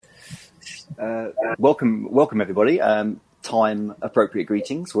Welcome everybody. Time appropriate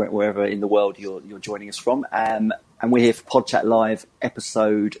greetings wherever in the world you're joining us from. And we're here for Pod Chat Live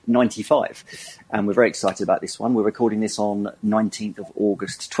episode 95. And we're very excited about this one. We're recording this on 19th of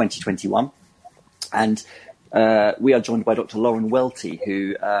August 2021. And we are joined by Dr. Lauren Welty,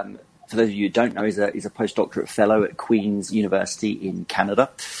 who, for those of you who don't know, is a postdoctorate fellow at Queen's University in Canada.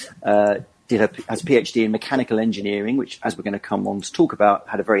 Has a PhD in mechanical engineering, which, as we're going to come on to talk about,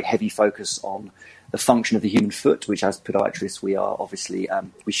 had a very heavy focus on the function of the human foot, which as podiatrists we are obviously,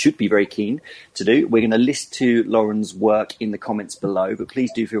 we should be very keen to do. We're going to list to Lauren's work in the comments below, but please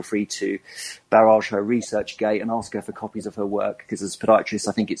do feel free to barrage her ResearchGate and ask her for copies of her work, because as podiatrists,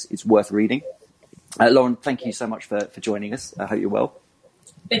 I think it's worth reading. Lauren, thank you so much for joining us. I hope you're well.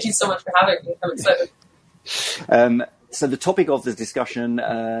 Thank you so much for having me. I'm excited. So the topic of the discussion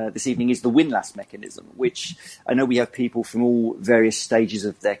this evening is the windlass mechanism, which I know we have people from all various stages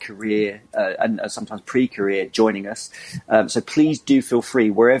of their career and sometimes pre-career joining us. So please do feel free,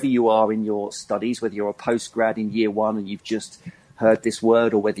 wherever you are in your studies, whether you're a postgrad in year one and you've just heard this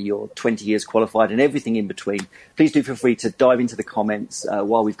word, or whether you're 20 years qualified and everything in between, please do feel free to dive into the comments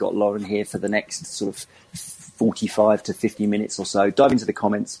while we've got Lauren here for the next sort of 45 to 50 minutes or so. Dive into the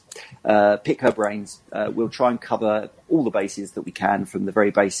comments, pick her brains. We'll try and cover all the bases that we can, from the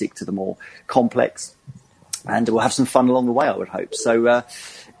very basic to the more complex, and we'll have some fun along the way, I would hope. So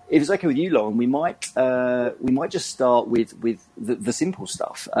if it's okay with you, Lauren, we might just start with the simple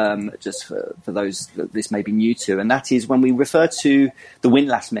stuff, just for those that this may be new to, and that is when we refer to the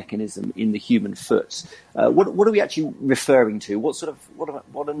windlass mechanism in the human foot. What are we actually referring to?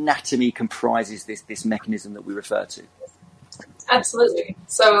 What anatomy comprises this mechanism that we refer to? Absolutely.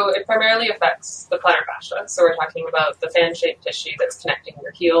 So it primarily affects the plantar fascia. So we're talking about the fan-shaped tissue that's connecting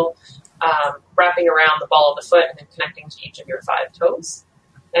your heel, wrapping around the ball of the foot, and then connecting to each of your 5 toes.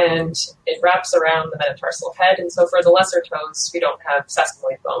 And it wraps around the metatarsal head. And so for the lesser toes, we don't have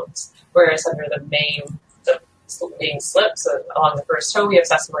sesamoid bones, whereas under the main slip, so along the first toe, we have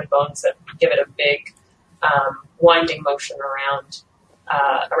sesamoid bones that give it a big winding motion around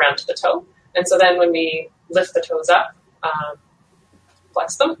to the toe. And so then when we lift the toes up,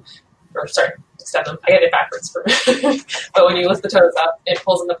 extend them. I get it backwards for but when you lift the toes up, it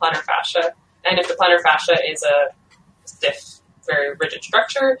pulls in the plantar fascia. And if the plantar fascia is a stiff, very rigid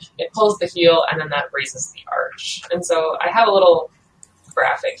structure, it pulls the heel, and then that raises the arch. And so I have a little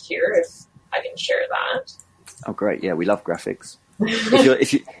graphic here, if I can share that. Oh, great. Yeah, we love graphics.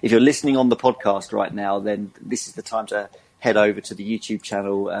 If you're listening on the podcast right now, then this is the time to head over to the YouTube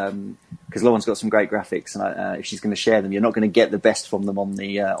channel, because Lauren's got some great graphics, and if she's going to share them, you're not going to get the best from them on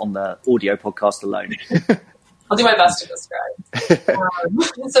the audio podcast alone. I'll do my best to describe.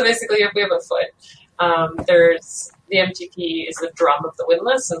 So basically, if we have a foot, there's the MTP is the drum of the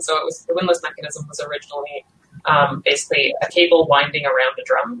windlass, and so the windlass mechanism was originally basically a cable winding around a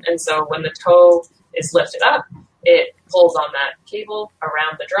drum, and so when the toe is lifted up, it pulls on that cable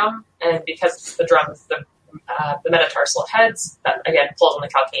around the drum, and because the drum is the metatarsal heads, that again pulls on the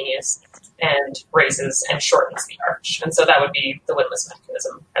calcaneus and raises and shortens the arch, and so that would be the windlass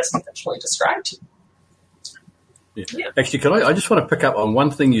mechanism as conventionally described. Yeah. Actually, I just want to pick up on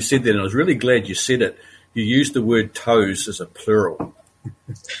one thing you said there, and I was really glad you said it. You used the word toes as a plural.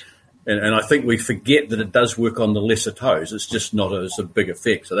 And I think we forget that it does work on the lesser toes. It's just not as a big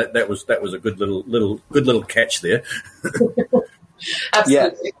effect. So that was a good little catch there.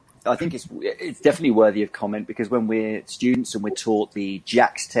 Absolutely. Yeah, I think it's definitely worthy of comment, because when we're students and we're taught the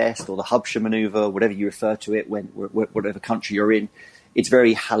Jack's test or the Hubscher maneuver, whatever you refer to it, whatever country you're in, it's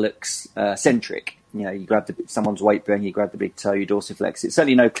very hallux centric. You know, you grab someone's weight bearing, you grab the big toe, you dorsiflex. It's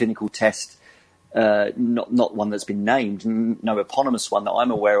certainly no clinical test. Not one that's been named, no eponymous one that I'm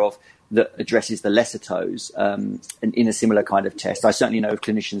aware of that addresses the lesser toes, and in a similar kind of test. I certainly know of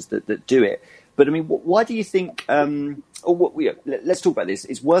clinicians that do it. But I mean, why do you think? Let's talk about this.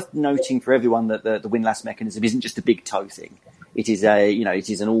 It's worth noting for everyone that the windlass mechanism isn't just a big toe thing. It is it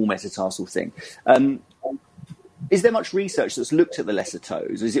is an all metatarsal thing. Is there much research that's looked at the lesser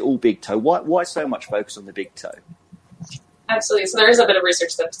toes? Is it all big toe? Why so much focus on the big toe? Absolutely. So there is a bit of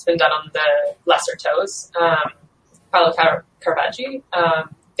research that's been done on the lesser toes. Paolo Carvaggi,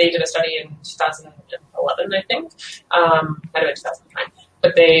 they did a study in 2011, I think. Might have been 2009.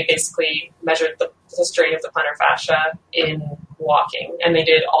 But they basically measured the strain of the plantar fascia in walking, and they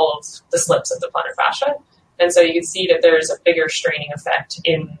did all of the slips of the plantar fascia. And so you can see that there's a bigger straining effect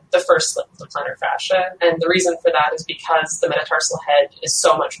in the first slip of the plantar fascia. And the reason for that is because the metatarsal head is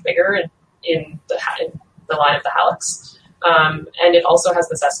so much bigger in the line of the hallux. And it also has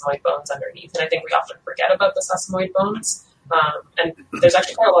the sesamoid bones underneath. And I think we often forget about the sesamoid bones. And there's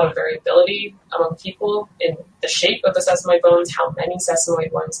actually quite a lot of variability among people in the shape of the sesamoid bones, how many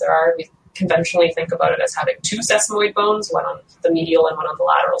sesamoid bones there are. We conventionally think about it as having 2 sesamoid bones, one on the medial and one on the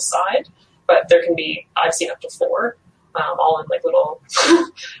lateral side. But there can be, I've seen up to 4, all in like little,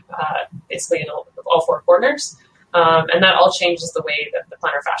 basically in all 4 corners. And that all changes the way that the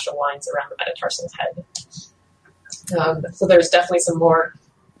plantar fascia winds around the metatarsal head. So there's definitely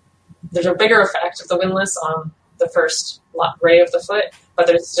there's a bigger effect of the windlass on the first ray of the foot, but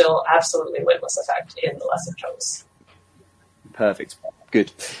there's still absolutely windlass effect in the lesser toes. Perfect.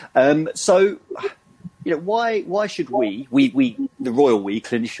 Good. So, why should we, the royal we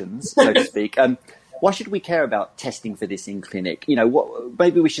clinicians, so to speak, why should we care about testing for this in clinic?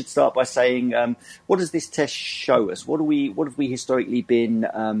 Maybe we should start by saying, what does this test show us? What have we historically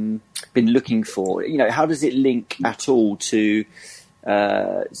been looking for? How does it link at all to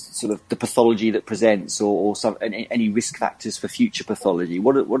sort of the pathology that presents, or any risk factors for future pathology?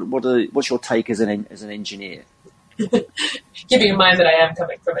 What's your take as an engineer? Keeping in mind that I am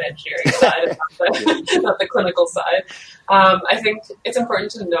coming from an engineering side, not the clinical side, I think it's important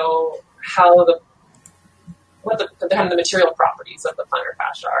to know what the material properties of the plantar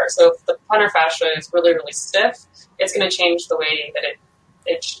fascia are. So if the plantar fascia is really, really stiff, it's going to change the way that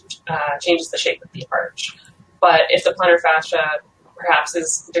it changes the shape of the arch. But if the plantar fascia perhaps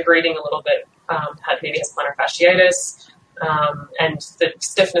is degrading a little bit, maybe has plantar fasciitis, and the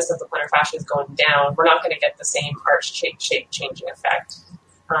stiffness of the plantar fascia is going down, we're not going to get the same arch shape changing effect.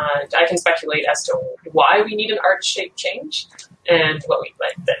 I can speculate as to why we need an arch shape change and what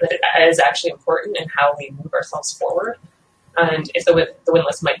that is actually important in how we move ourselves forward, and if the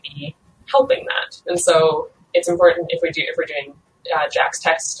windlass might be helping that. And so it's important if we're doing Jack's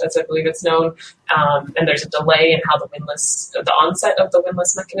test, as I believe it's known, and there's a delay in how the onset of the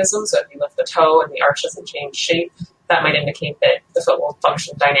windlass mechanism. So if you lift the toe and the arch doesn't change shape, that might indicate that the foot will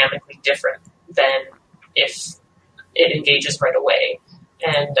function dynamically different than if it engages right away.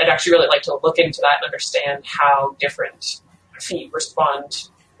 And I'd actually really like to look into that and understand how different feet respond,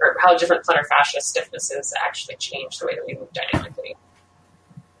 or how different plantar fascia stiffnesses actually change the way that we move dynamically.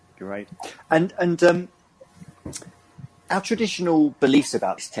 Great. And our traditional beliefs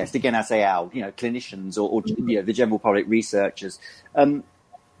about this test, again, I say our, clinicians or the general public researchers,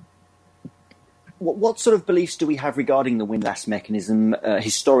 what sort of beliefs do we have regarding the windlass mechanism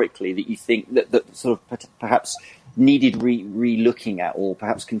historically that you think that sort of perhaps needed re-looking at, or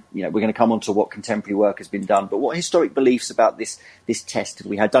perhaps we're going to come on to what contemporary work has been done, but what historic beliefs about this test have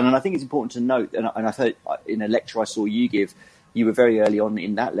we had done? And I think it's important to note, and I've heard in a lecture I saw you give, you were very early on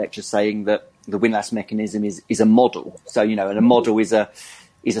in that lecture saying that the windlass mechanism is a model. So, and a model is a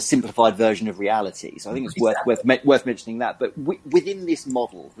simplified version of reality. So I think it's worth mentioning that. But within this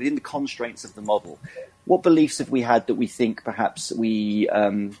model, within the constraints of the model, what beliefs have we had that we think perhaps we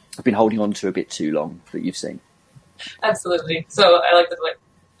have been holding on to a bit too long that you've seen? Absolutely. So I like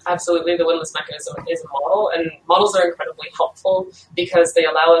absolutely, the windlass mechanism is a model, and models are incredibly helpful because they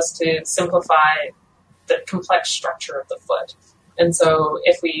allow us to simplify the complex structure of the foot. And so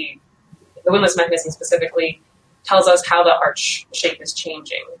the windlass mechanism specifically tells us how the arch shape is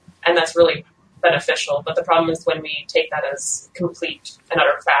changing, and that's really beneficial. But the problem is when we take that as complete and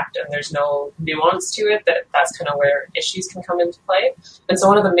utter fact and there's no nuance to it, that's kind of where issues can come into play. And so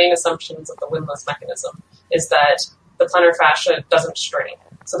one of the main assumptions of the windlass mechanism is that the plantar fascia doesn't strain.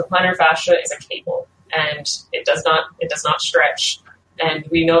 So the plantar fascia is a cable, and it does not stretch. And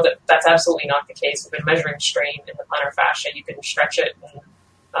we know that that's absolutely not the case. We've been measuring strain in the plantar fascia. You can stretch it, and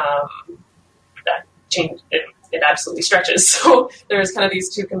that change it absolutely stretches. So there's kind of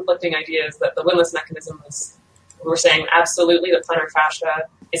these two conflicting ideas that the windlass mechanism we're saying absolutely the plantar fascia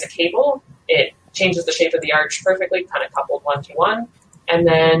is a cable. It changes the shape of the arch perfectly, kind of coupled 1-to-1. And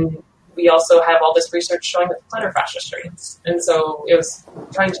then we also have all this research showing that the plantar fascia strains. And so it was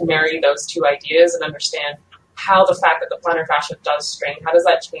trying to marry those two ideas and understand how the fact that the plantar fascia does strain, how does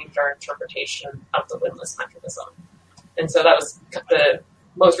that change our interpretation of the windlass mechanism? And so that was the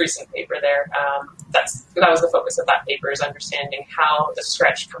most recent paper there. That was the focus of that paper, is understanding how the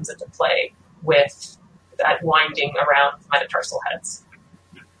stretch comes into play with that winding around metatarsal heads.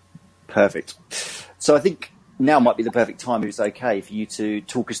 Perfect. So I think now might be the perfect time, if it's okay, for you to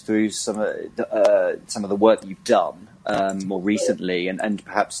talk us through some of the work that you've done more recently, and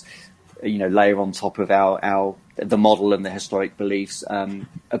perhaps layer on top of the model and the historic beliefs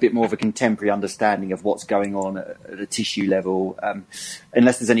a bit more of a contemporary understanding of what's going on at a tissue level.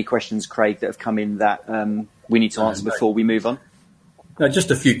 Unless there's any questions, Craig, that have come in that we need to answer before we move on. No,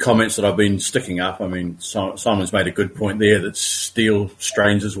 just a few comments that I've been sticking up. I mean, Simon's made a good point there that steel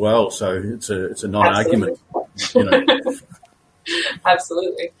strains as well, so it's a non-argument.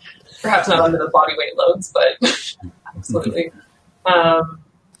 Absolutely. Perhaps not under the body weight loads, but absolutely.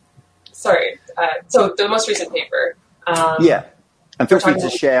 Sorry. So the most recent paper. Yeah. And feel free to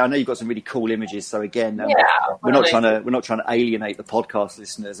share. I know you've got some really cool images. So again, we're not trying to alienate the podcast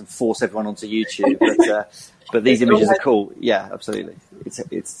listeners and force everyone onto YouTube. But these images are cool. Yeah, absolutely. It's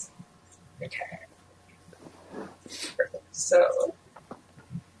okay. So,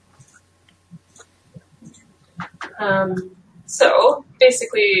 so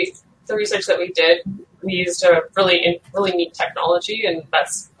basically, the research that we did, we used a really neat technology, and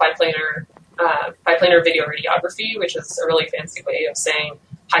that's biplanar video radiography, which is a really fancy way of saying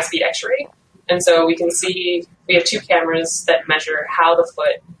high-speed X-ray. And so we can see we have two cameras that measure how the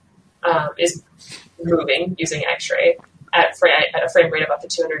foot is moving using X-ray at a frame rate of up to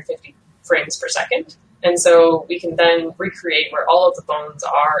 250 frames per second. And so we can then recreate where all of the bones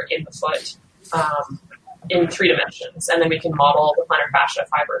are in the foot in 3 dimensions, and then we can model the plantar fascia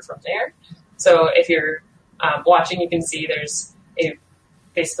fiber from there. So if you're watching, you can see there's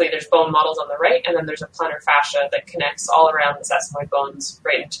bone models on the right, and then there's a plantar fascia that connects all around the sesamoid bones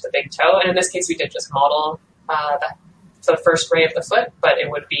right into the big toe. And in this case, we did just model the first ray of the foot, but it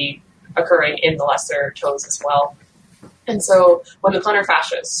would be occurring in the lesser toes as well. And so when the plantar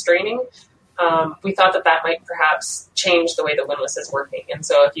fascia is straining, we thought that might perhaps change the way the windlass is working. And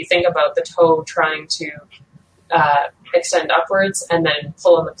so if you think about the toe trying to extend upwards and then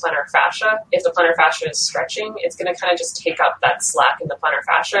pull on the plantar fascia, if the plantar fascia is stretching, it's going to kind of just take up that slack in the plantar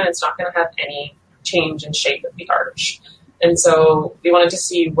fascia, and it's not going to have any change in shape of the arch. And so we wanted to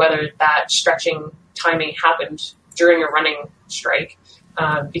see whether that stretching timing happened during a running strike,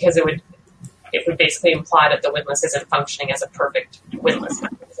 because it would basically imply that the windlass isn't functioning as a perfect windlass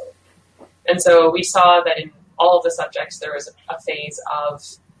mechanism. And so we saw that in all of the subjects, there was a phase of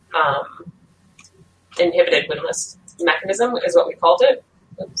inhibited windlass mechanism, is what we called it.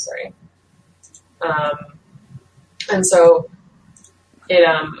 Oops, sorry. And so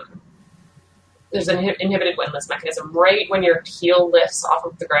there's an inhibited windlass mechanism. Right when your heel lifts off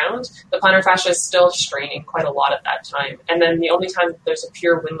of the ground, the plantar fascia is still straining quite a lot at that time. And then the only time there's a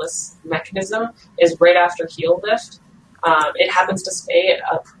pure windlass mechanism is right after heel lift. It happens to stay at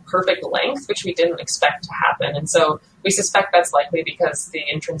a perfect length, which we didn't expect to happen. And so we suspect that's likely because the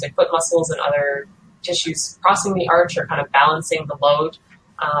intrinsic foot muscles and other tissues crossing the arch are kind of balancing the load.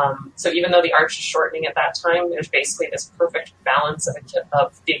 So even though the arch is shortening at that time, there's basically this perfect balance of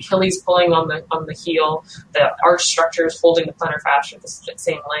the Achilles pulling on the heel, the arch structures holding the plantar fascia at the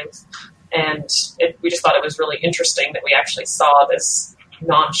same length. And we just thought it was really interesting that we actually saw this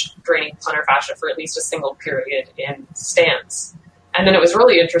non-draining plantar fascia for at least a single period in stance. And then it was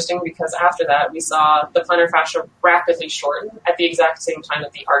really interesting because after that, we saw the plantar fascia rapidly shorten at the exact same time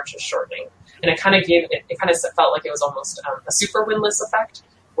that the arch is shortening. And it kind of felt like it was almost a super windlass effect,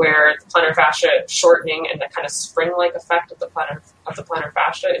 where the plantar fascia shortening and the kind of spring-like effect of the plantar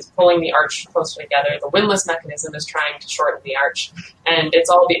fascia is pulling the arch closer together. The windlass mechanism is trying to shorten the arch, and it's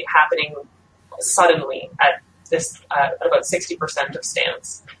all happening suddenly at about 60% of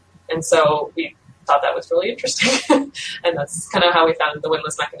stance. And so we thought that was really interesting. And that's kind of how we found the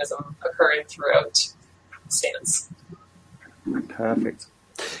windlass mechanism occurring throughout stance. Perfect.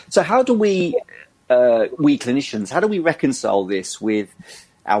 So how do we clinicians, how do we reconcile this with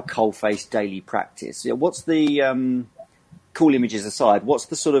our coal-faced daily practice? What's the cool images aside? What's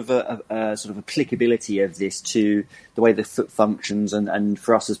the sort of applicability of this to the way the foot functions, and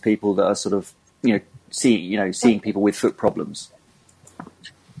for us as people that are sort of seeing people with foot problems?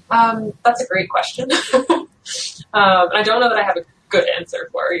 That's a great question. And I don't know that I have a good answer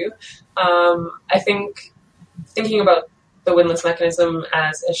for you. I think thinking about the windlass mechanism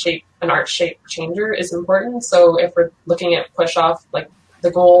as an arch shape changer is important. So if we're looking at push off, like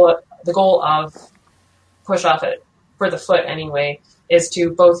the goal of push off for the foot anyway, is to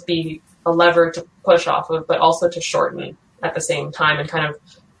both be a lever to push off of, but also to shorten at the same time and kind of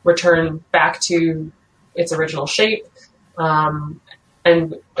return back to its original shape.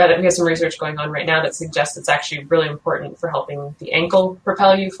 And we have some research going on right now that suggests it's actually really important for helping the ankle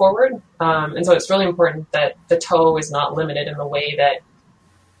propel you forward. And so it's really important that the toe is not limited in the way that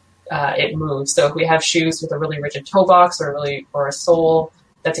it moves. So if we have shoes with a really rigid toe box or a sole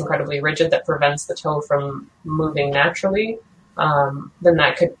that's incredibly rigid that prevents the toe from moving naturally, then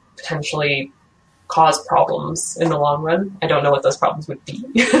that could potentially cause problems in the long run. I don't know what those problems would be,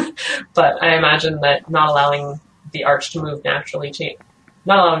 but I imagine that not allowing the arch to move naturally changes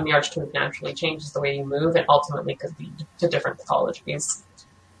the way you move, and ultimately could lead to different pathologies.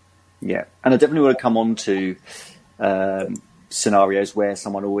 Yeah, and I definitely want to come on to scenarios where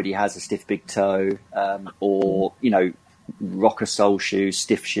someone already has a stiff big toe, or rocker sole shoes,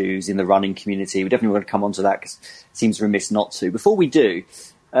 stiff shoes in the running community. We definitely want to come on to that because it seems remiss not to. Before we do,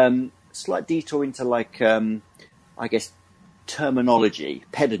 slight detour into I guess, terminology,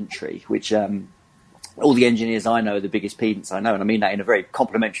 pedantry, which all the engineers I know are the biggest pedants I know, and I mean that in a very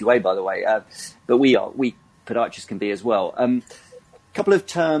complimentary way, by the way. But we podiatrists can be as well. Couple of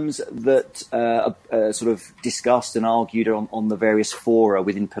terms that are sort of discussed and argued on the various fora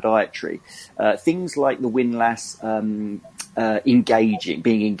within podiatry. Things like the windlass engaging,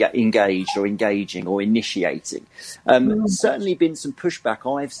 being engaged or engaging or initiating. Certainly been some pushback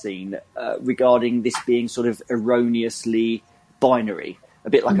I've seen regarding this being sort of erroneously binary. A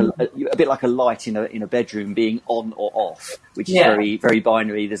bit like a light in a bedroom being on or off, which is very, very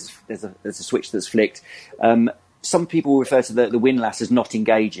binary. There's a switch that's flicked. Some people refer to the windlass as not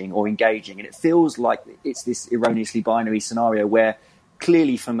engaging or engaging, and it feels like it's this erroneously binary scenario where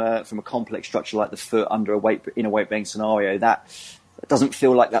clearly from a complex structure like the foot under in a weight bearing scenario, that doesn't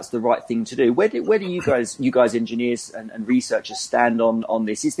feel like that's the right thing to do. Where do you guys engineers and researchers stand on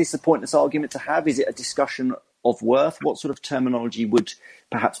this? Is this a pointless argument to have? Is it a discussion of worth? What sort of terminology would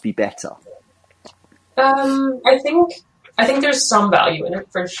perhaps be better? I think there's some value in it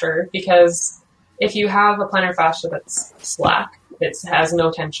for sure, because if you have a plantar fascia that's slack, it has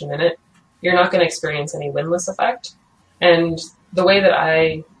no tension in it, you're not going to experience any windlass effect. And the way that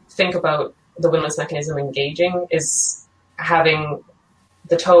I think about the windlass mechanism engaging is having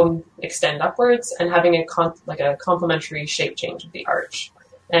the toe extend upwards and having a complementary shape change of the arch.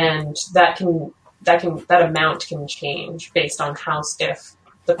 And that amount can change based on how stiff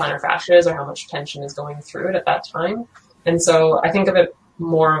the plantar fascia is or how much tension is going through it at that time. And so I think of it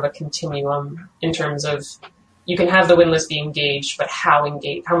more of a continuum in terms of you can have the windlass be engaged, but how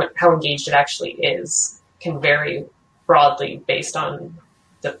engaged it actually is can vary broadly based on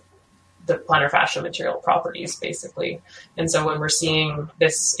the plantar fascia material properties, basically. And so when we're seeing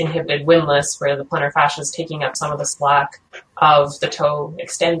this inhibited windlass where the plantar fascia is taking up some of the slack of the toe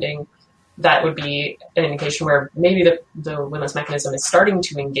extending, that would be an indication where maybe the windlass mechanism is starting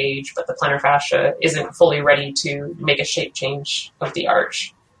to engage, but the plantar fascia isn't fully ready to make a shape change of the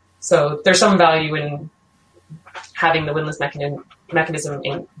arch. So there's some value in having the windlass mechanism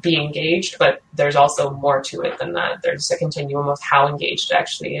be engaged, but there's also more to it than that. There's a continuum of how engaged it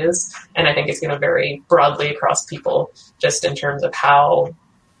actually is, and I think it's going to vary broadly across people just in terms of how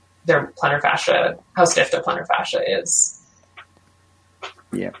their plantar fascia, how stiff their plantar fascia is.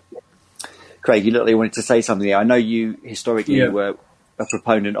 Yeah. Craig, you look like you wanted to say something there. I know you historically were a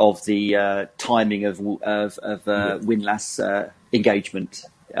proponent of the timing of windlass engagement.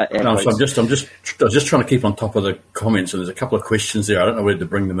 No, so I'm just trying to keep on top of the comments, and there's a couple of questions there. I don't know whether to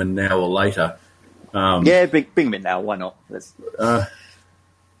bring them in now or later. Bring them in now. Why not?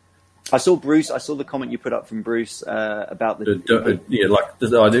 I saw the comment you put up from Bruce about the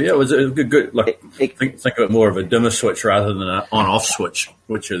idea. It was a good think of it more of a dimmer switch rather than an on-off switch,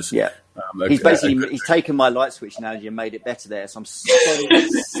 which is he's taken my light switch analogy and made it better there. So I'm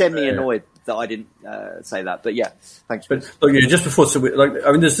semi-annoyed that I didn't say that. But yeah, thanks. But look, just before,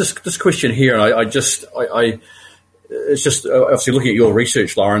 there's this question here, and it's just obviously looking at your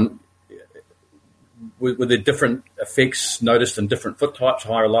research, Lauren. Were there different effects noticed in different foot types,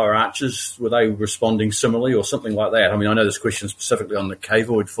 higher or lower arches? Were they responding similarly or something like that? I mean, I know this question specifically on the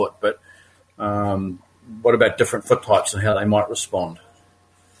cavoid foot, but what about different foot types and how they might respond?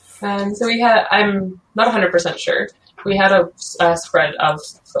 So I'm not 100% sure. We had a spread of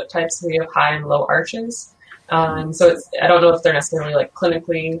foot types. We have high and low arches. So I don't know if they're necessarily like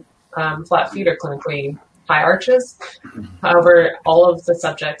clinically flat feet or clinically high arches. However, all of the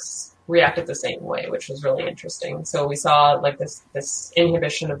subjects reacted the same way, which was really interesting. So we saw like this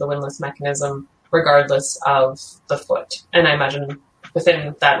inhibition of the windlass mechanism regardless of the foot. And I imagine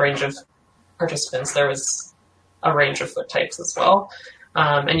within that range of participants, there was a range of foot types as well.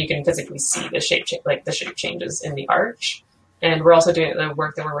 And you can physically see the shape changes in the arch. And we're also doing the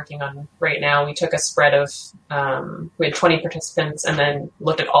work that we're working on right now. We took a spread of, we had 20 participants and then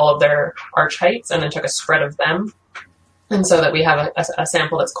looked at all of their arch heights and then took a spread of them. And so that we have a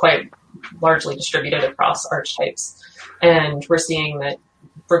sample that's quite largely distributed across arch types. And we're seeing that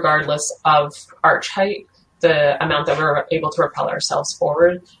regardless of arch height, the amount that we're able to repel ourselves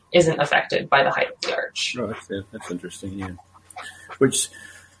forward isn't affected by the height of the arch. Oh, that's interesting, yeah. Which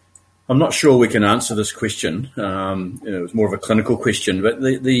I'm not sure we can answer this question. It was more of a clinical question, but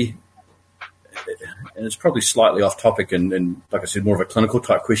and it's probably slightly off topic and like I said, more of a clinical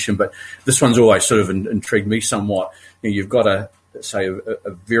type question, but this one's always sort of intrigued me somewhat. You've got a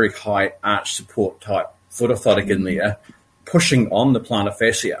very high arch support type foot orthotic in there pushing on the plantar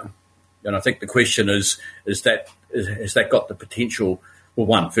fascia. And I think the question is that has that got the potential? Well,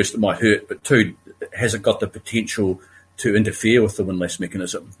 one, first, it might hurt, but two, has it got the potential to interfere with the windlass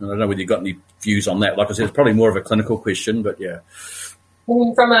mechanism? And I don't know whether you've got any views on that. Like I said, it's probably more of a clinical question, but yeah.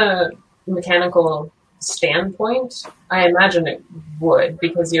 From a mechanical standpoint, I imagine it would,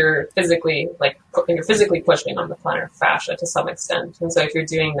 because you're physically pushing on the plantar fascia to some extent. And so if you're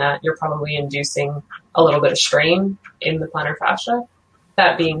doing that, you're probably inducing a little bit of strain in the plantar fascia.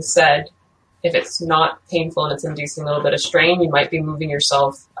 That being said, if it's not painful and it's inducing a little bit of strain, you might be moving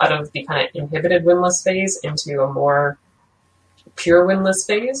yourself out of the kind of inhibited windlass phase into a more pure windlass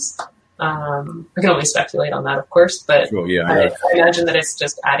phase. I can only speculate on that, of course, but sure, yeah, I imagine that it's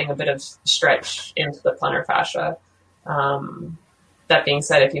just adding a bit of stretch into the plantar fascia. That being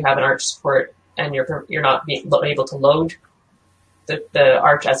said, if you have an arch support and you're not able to load the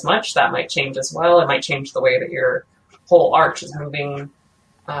arch as much, that might change as well. It might change the way that your whole arch is moving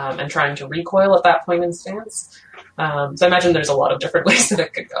and trying to recoil at that point in stance. So I imagine there's a lot of different ways that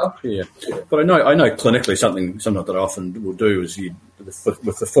it could go. Yeah, but I know clinically something that I often will do is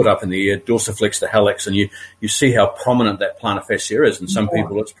with the foot up in the air, dorsiflex the hallux, and you see how prominent that plantar fascia is. And some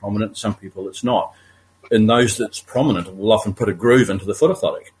people it's prominent, some people it's not. In those that's prominent, we'll often put a groove into the foot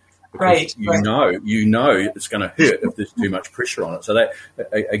orthotic. Because you know it's going to hurt if there's too much pressure on it. So that,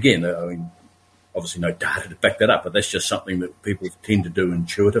 again, I mean, obviously no data to back that up, but that's just something that people tend to do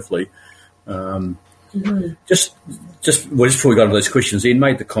intuitively. Just before we got into those questions, Ian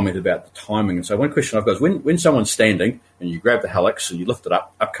made the comment about the timing. And so one question I've got is when someone's standing and you grab the hallux and you lift it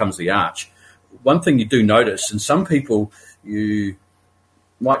up comes the arch. One thing you do notice, in some people, you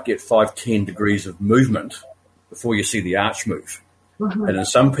might get 5-10 degrees of movement before you see the arch move. And in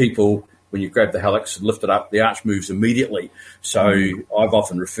some people, when you grab the hallux and lift it up, the arch moves immediately. So I've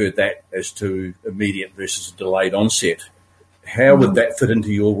often referred that as to immediate versus delayed onset. How would that fit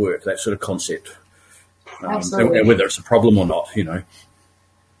into your work, that sort of concept? And whether it's a problem or not, you know.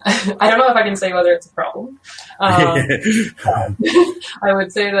 I don't know if I can say whether it's a problem. I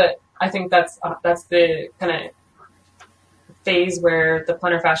would say that I think that's the kind of phase where the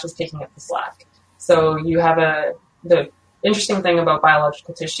plantar fascia is taking up the slack. So you have the interesting thing about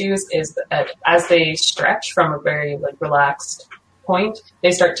biological tissues is that as they stretch from a very relaxed point,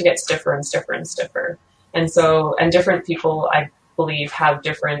 they start to get stiffer and stiffer and stiffer. And different people, I believe, have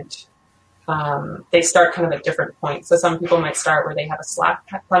different, they start kind of at different points. So some people might start where they have a slack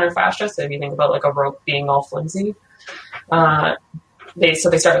plantar fascia. So if you think about a rope being all flimsy, they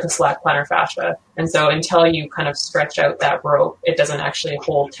start with a slack plantar fascia. And so until you kind of stretch out that rope, it doesn't actually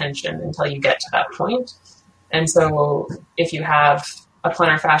hold tension until you get to that point. And so if you have a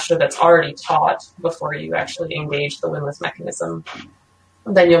plantar fascia that's already taut before you actually engage the windlass mechanism,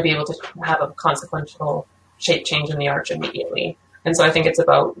 then you'll be able to have a consequential shape change in the arch immediately. And so I think it's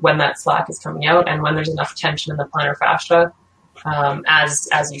about when that slack is coming out and when there's enough tension in the plantar fascia.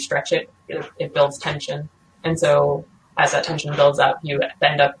 As you stretch it, it builds tension. And so as that tension builds up, you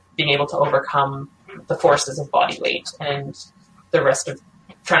end up being able to overcome the forces of body weight and the rest of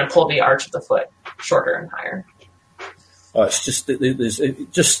trying to pull the arch of the foot shorter and higher. It's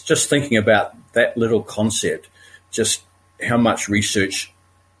just thinking about that little concept, just how much research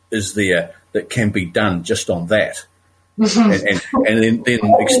is there that can be done just on that, and then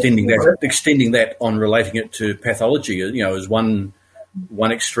extending that on relating it to pathology, you know, as one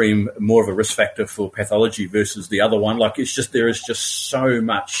extreme more of a risk factor for pathology versus the other one. Like there is just so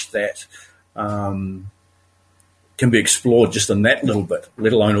much that can be explored just in that little bit,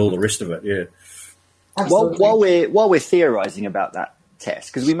 let alone all the rest of it. Yeah. While we're theorising about that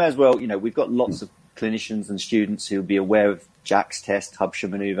test, because we may as well, you know, we've got lots of clinicians and students who'll be aware of Jack's test, Hubscher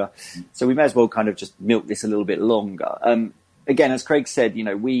manoeuvre, so we may as well kind of just milk this a little bit longer. Again, as Craig said, you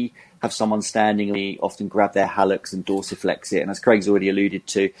know, we have someone standing and we often grab their hallux and dorsiflex it, and as Craig's already alluded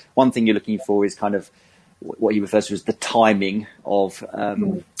to, one thing you're looking for is kind of what he refers to as the timing of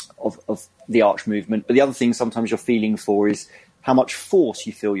the arch movement. But the other thing sometimes you're feeling for is how much force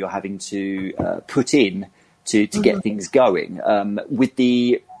you feel you're having to put in to get things going, with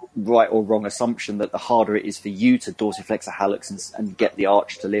the right or wrong assumption that the harder it is for you to dorsiflex a hallux and get the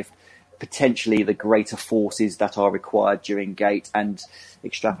arch to lift, potentially the greater forces that are required during gait, and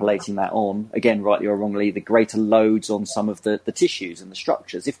extrapolating that on, again, rightly or wrongly, the greater loads on some of the tissues and the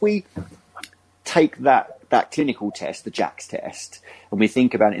structures. If we take that clinical test, the Jack's test, and we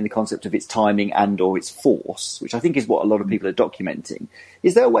think about it in the concept of its timing and or its force, which I think is what a lot of people are documenting,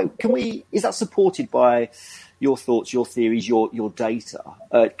 is there a way, is that supported by your thoughts, your theories, your data?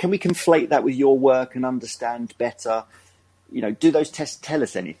 Can we conflate that with your work and understand better, you know, do those tests tell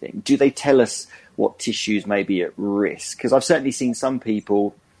us anything? Do they tell us what tissues may be at risk? Because I've certainly seen some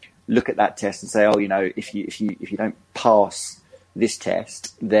people look at that test and say, oh, if you don't pass this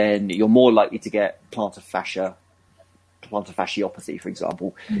test, then you're more likely to get plantar fasciopathy, for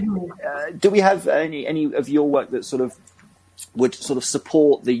example. Do we have any of your work that would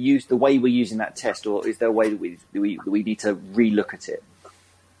support the way we're using that test, or is there a way that we need to relook at it?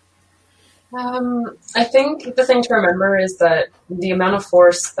 I think the thing to remember is that the amount of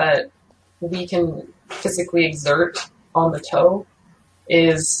force that we can physically exert on the toe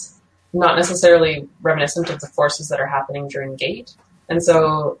is not necessarily reminiscent of the forces that are happening during gait. And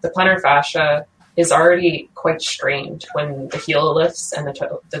so the plantar fascia is already quite strained when the heel lifts and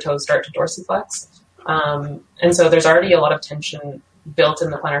the toes start to dorsiflex. And so there's already a lot of tension built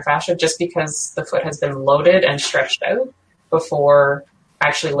in the plantar fascia just because the foot has been loaded and stretched out before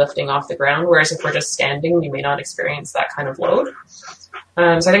actually lifting off the ground. Whereas if we're just standing, we may not experience that kind of load. So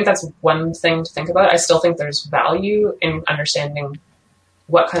I think that's one thing to think about. I still think there's value in understanding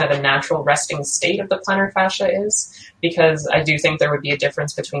what kind of a natural resting state of the plantar fascia is, because I do think there would be a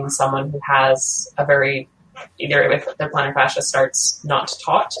difference between someone who has either if their plantar fascia starts not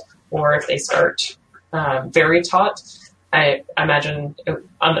taut or if they start very taut. I imagine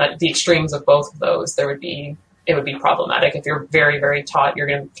on the extremes of both of those, it would be problematic. If you're very, very taut, you're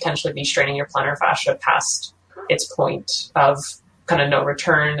going to potentially be straining your plantar fascia past its point of kind of no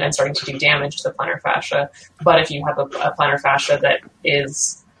return and starting to do damage to the plantar fascia. But if you have a plantar fascia that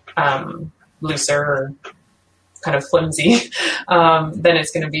is looser or kind of flimsy, then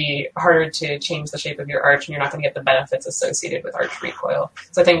it's going to be harder to change the shape of your arch, and you're not going to get the benefits associated with arch recoil.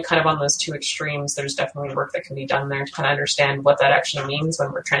 So I think kind of on those two extremes, there's definitely work that can be done there to kind of understand what that actually means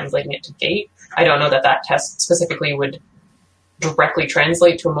when we're translating it to gait. I don't know that test specifically would directly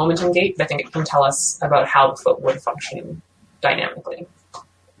translate to a moment in gait, but I think it can tell us about how the foot would function dynamically.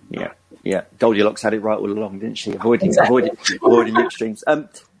 Yeah. Goldilocks had it right all along, didn't she? Avoiding the extremes.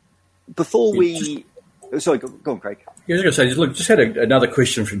 Before we... Sorry, go on, Craig. Yeah, I was going to say, look, just had another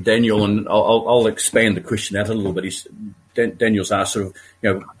question from Daniel, and I'll expand the question out a little bit. Daniel's asked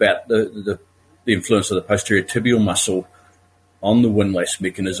about the influence of the posterior tibial muscle on the windlass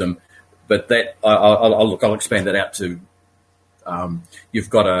mechanism, but that I'll expand that out to you've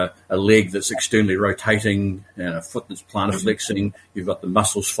got a leg that's externally rotating and a foot that's plantar flexing. You've got the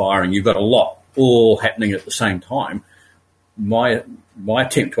muscles firing. You've got a lot all happening at the same time. My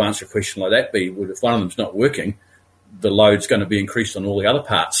attempt to answer a question like that would if one of them's not working, the load's going to be increased on all the other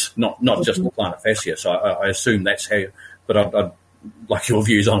parts, not just the plantar fascia. So I assume that's how. But I'd like your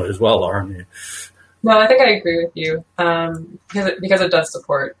views on it as well, Lauren. Yeah. No, I think I agree with you because it does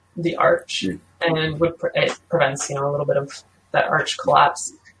support the arch and it prevents a little bit of that arch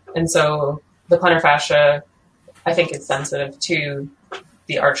collapse. And so the plantar fascia, I think, is sensitive to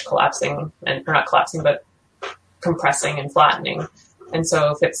the arch collapsing or not collapsing, but compressing and flattening. And so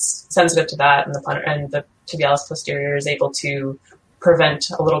if it's sensitive to that and the tibialis posterior is able to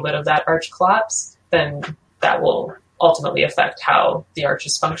prevent a little bit of that arch collapse, then that will ultimately affect how the arch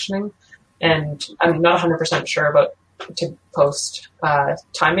is functioning. And I'm not 100% sure about to post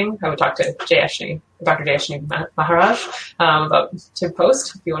timing. I would talk to Dr. Jayashni Maharaj about to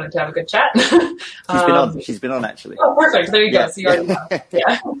post if you wanted to have a good chat. She's been on actually. Oh, perfect. There you go. So you already have.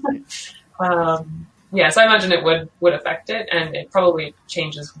 Yeah. So I imagine it would affect it, and it probably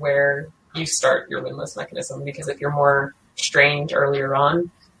changes where you start your windlass mechanism, because if you're more strained earlier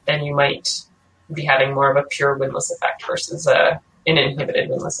on, then you might be having more of a pure windlass effect versus an inhibited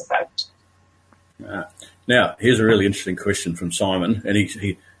windlass effect. Now, here's a really interesting question from Simon, and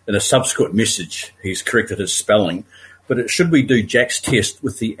he in a subsequent message, he's corrected his spelling, but should we do Jack's test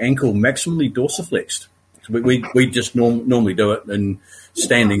with the ankle maximally dorsiflexed? We just normally do it in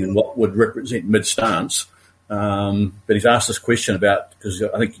standing in what would represent mid-stance, but he's asked this question about, because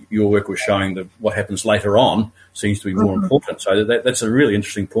I think your work was showing that what happens later on seems to be more important. So that's a really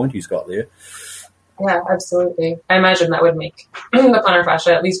interesting point he's got there. Yeah, absolutely. I imagine that would make the plantar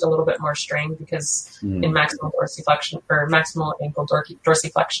fascia at least a little bit more strained, because in maximal dorsiflexion or maximal ankle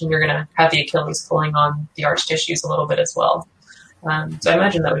dorsiflexion, you're going to have the Achilles pulling on the arch tissues a little bit as well. So I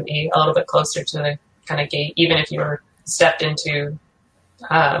imagine that would be a little bit closer to the kind of gait, even if you were stepped into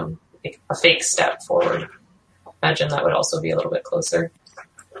a fake step forward. I imagine that would also be a little bit closer.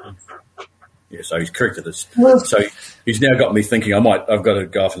 Yeah, so he's corrected us. So he's now got me thinking I've got to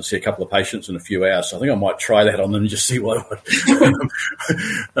go off and see a couple of patients in a few hours. So I think I might try that on them and just see what.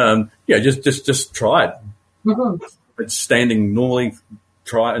 Just try it. Mm-hmm. It's standing normally.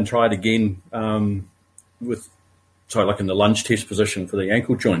 Try it again like in the lunge test position for the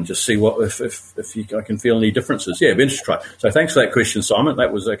ankle joint. Just see what if I can feel any differences. Yeah, it'd be interesting to try. So thanks for that question, Simon.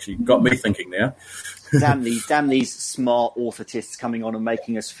 That was actually got me thinking now. Damn these smart orthotists coming on and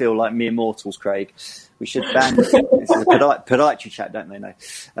making us feel like mere mortals, Craig. We should ban. This is a podiatry chat, don't they? No.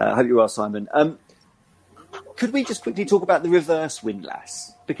 I hope you're well, Simon. Could we just quickly talk about the reverse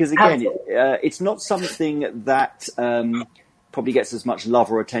windlass? Because again, it's not something that probably gets as much love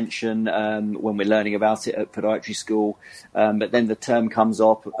or attention when we're learning about it at podiatry school. But then the term comes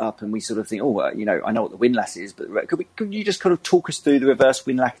up and we sort of think, I know what the windlass is, but could you just kind of talk us through the reverse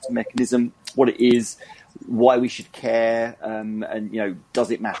windlass mechanism, what it is, why we should care, and,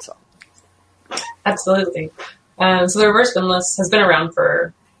 does it matter? Absolutely. So the reverse windlass has been around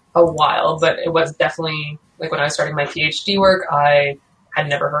for a while, but it was definitely, like when I was starting my PhD work, I had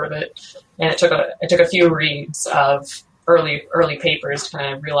never heard of it. And it took a few reads of early papers to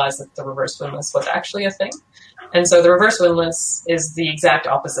kind of realize that the reverse windlass was actually a thing. And so the reverse windlass is the exact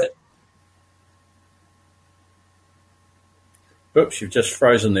opposite. Oops, you've just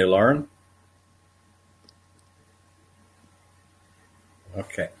frozen there, Lauren.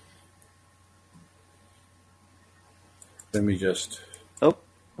 Okay. Let me just... Oh,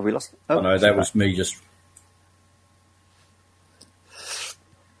 have we lost? Oh, no, that was me just...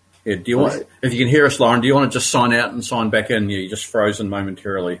 Yeah, do you want? If you can hear us, Lauren, do you want to just sign out and sign back in? You're just frozen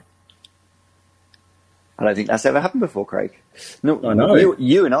momentarily. I don't think that's ever happened before, Craig. No, I know.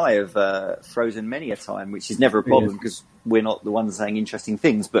 You and I have frozen many a time, which is never a problem because we're not the ones saying interesting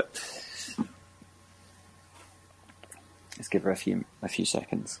things. But let's give her a few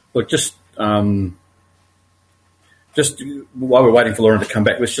seconds. Look, just while we're waiting for Lauren to come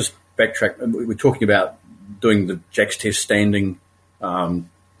back, let's just backtrack. We're talking about doing the Jack's test standing.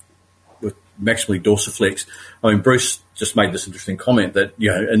 With maximally dorsiflex. I mean, Bruce just made this interesting comment that,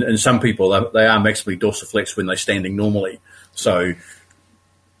 and some people, they are maximally dorsiflex when they're standing normally. So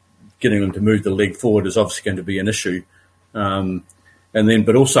getting them to move the leg forward is obviously going to be an issue.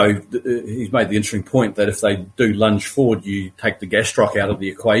 But also he's made the interesting point that if they do lunge forward, you take the gastroc out of the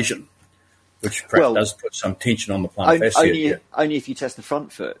equation, which perhaps does put some tension on the plantar fascia. Only if you test the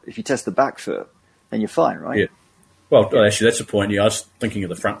front foot. If you test the back foot, then you're fine, right? Yeah. Well, actually, that's the point. Yeah, I was thinking of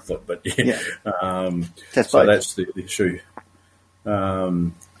the front foot, but so that's the issue.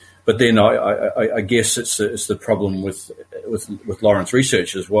 But then I guess it's the problem with Lauren's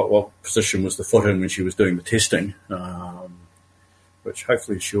research is what position was the foot in when she was doing the testing, which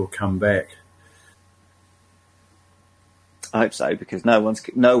hopefully she'll come back. I hope so, because no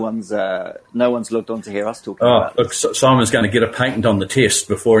one's logged on to hear us talking about look, Simon's going to get a patent on the test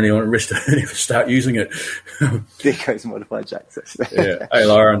before anyone start using it. There goes modified Jack. Yeah. Hey,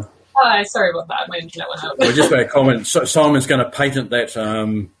 Lauren. Hi, sorry about that. My internet went out. I just made a comment. Simon's going to patent that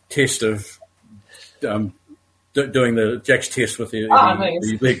test of doing the Jack's test with the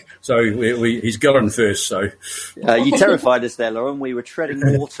leg. So he's going first. So you terrified us there, Lauren. We were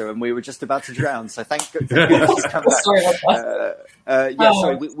treading water and we were just about to drown. So thank goodness you come back. Sorry about that.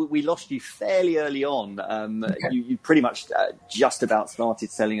 Sorry, we lost you fairly early on. Okay. You pretty much just about started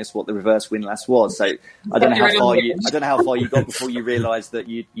telling us what the reverse windlass was. So I don't know how far you got before you realised that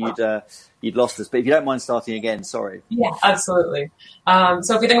you'd lost us. But if you don't mind starting again, sorry. Yeah, absolutely.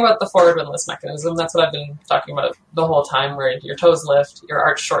 So if you think about the forward windlass mechanism, that's what I've been talking about the whole time, where your toes lift, your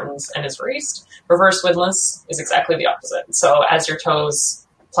arch shortens and is raised. Reverse windlass is exactly the opposite. So as your toes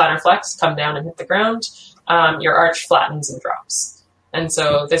plantar flex, come down and hit the ground, your arch flattens and drops. And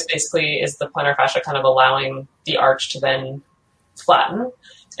so this basically is the plantar fascia kind of allowing the arch to then flatten.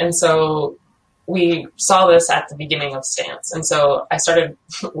 And so we saw this at the beginning of stance. And so I started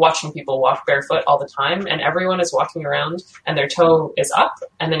watching people walk barefoot all the time, and everyone is walking around and their toe is up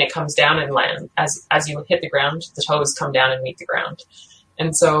and then it comes down and land. As you hit the ground, the toes come down and meet the ground.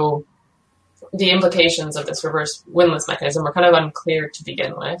 And so the implications of this reverse windlass mechanism were kind of unclear to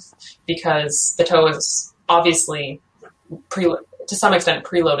begin with, because the toe is obviously to some extent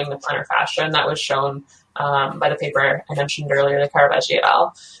preloading the plantar fascia, and that was shown by the paper I mentioned earlier, the Caravaggi et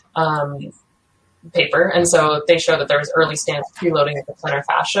al. Paper. And so they show that there was early stance preloading of the plantar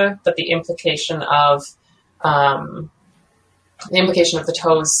fascia, but the implication of the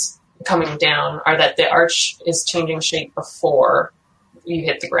toes coming down are that the arch is changing shape before you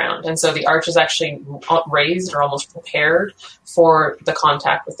hit the ground. And so the arch is actually raised or almost prepared for the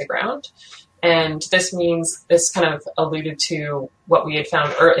contact with the ground. And this means, this kind of alluded to what we had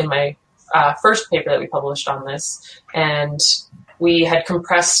found in my first paper that we published on this. And we had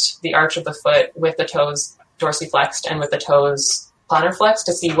compressed the arch of the foot with the toes dorsiflexed and with the toes plantar flexed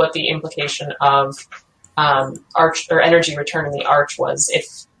to see what the implication of arch or energy return in the arch was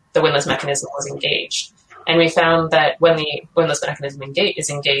if the windlass mechanism was engaged. And we found that when the windlass mechanism is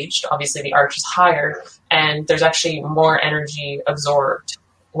engaged, obviously the arch is higher and there's actually more energy absorbed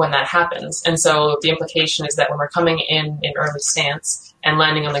when that happens. And so the implication is that when we're coming in early stance and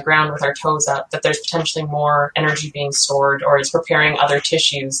landing on the ground with our toes up, that there's potentially more energy being stored, or it's preparing other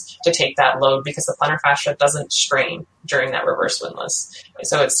tissues to take that load because the plantar fascia doesn't strain during that reverse windlass.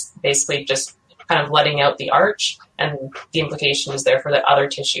 So it's basically just kind of letting out the arch, and the implication is therefore that other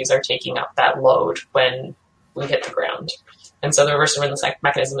tissues are taking up that load when we hit the ground. And so the reverse windlass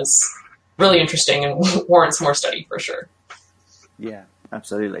mechanism is really interesting and warrants more study for sure. Yeah,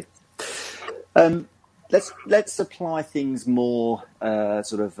 absolutely. Let's apply things more at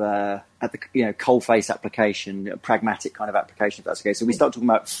the coalface application, pragmatic kind of application, if that's okay. So we start talking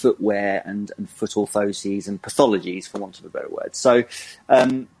about footwear and foot orthoses and pathologies, for want of a better word. So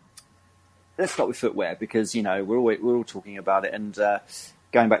let's start with footwear, because we're all talking about it. And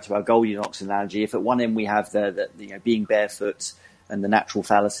going back to our Goldilocks analogy, if at one end we have the being barefoot and the natural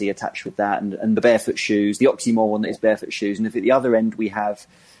fallacy attached with that, and the barefoot shoes, the oxymoron that is barefoot shoes, and if at the other end we have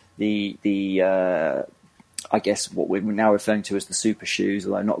the I guess what we're now referring to as the super shoes,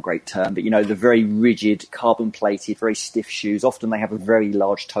 although not a great term, but the very rigid, carbon-plated, very stiff shoes. Often they have a very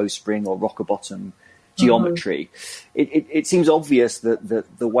large toe spring or rocker bottom geometry. It seems obvious that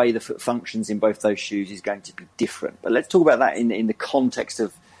the way the foot functions in both those shoes is going to be different. But let's talk about that in the context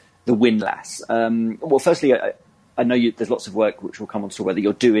of the windlass. Well, firstly, I know there's lots of work which we'll come on to talk about that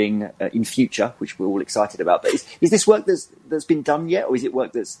you're doing in future, which we're all excited about. But is this work that's been done yet, or is it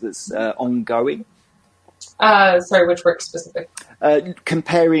work that's ongoing? Sorry, which work specific?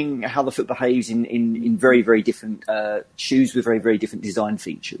 Comparing how the foot behaves in very, very different shoes with very, very different design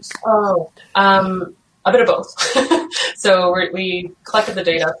features. A bit of both. So we collected the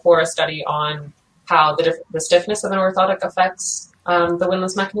data for a study on how the stiffness of an orthotic affects the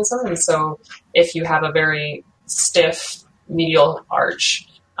windlass mechanism. And so if you have a very stiff medial arch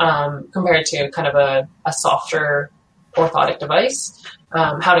compared to kind of a softer orthotic device,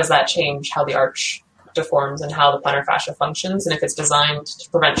 how does that change how the arch deforms and how the plantar fascia functions? And if it's designed to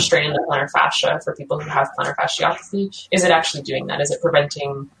prevent strain in the plantar fascia for people who have plantar fasciopathy, is it actually doing that? Is it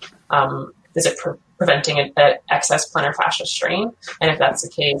preventing preventing an excess plantar fascia strain? And if that's the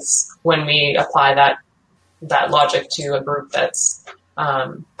case, when we apply that logic to a group that's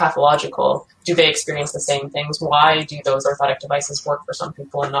pathological, do they experience the same things? Why do those orthotic devices work for some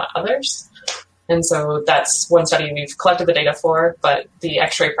people and not others? And so that's one study we've collected the data for, but the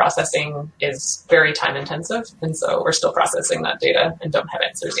X-ray processing is very time intensive. And so we're still processing that data and don't have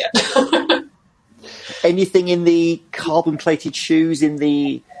answers yet. Anything in the carbon plated shoes in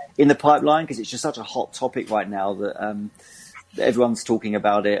the pipeline? Because it's just such a hot topic right now that everyone's talking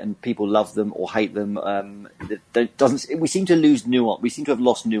about it, and people love them or hate them. We seem to lose nuance. We seem to have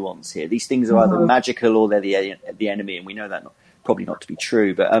lost nuance here. These things are either magical or they're the enemy, and we know that probably not to be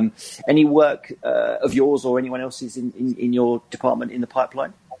true. But any work of yours or anyone else's in your department in the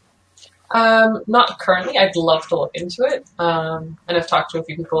pipeline? Not currently. I'd love to look into it. And I've talked to a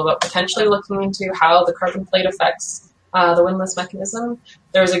few people about potentially looking into how the carbon plate affects the windlass mechanism.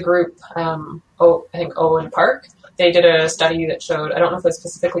 There's a group, I think Owen Park. They did a study that showed, I don't know if it was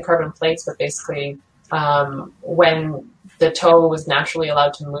specifically carbon plates, but basically when the toe was naturally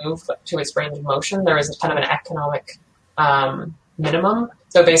allowed to move to its range of motion, there was kind of an economic minimum.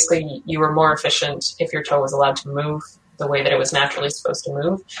 So basically you were more efficient if your toe was allowed to move the way that it was naturally supposed to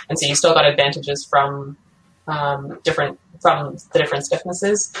move. And so you still got advantages from the different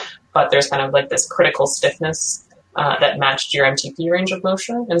stiffnesses, but there's kind of like this critical stiffness that matched your MTP range of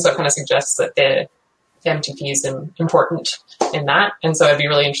motion. And so it kind of suggests that the MTP is important in that. And so I'd be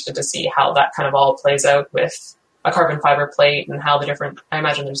really interested to see how that kind of all plays out with a carbon fiber plate, and how I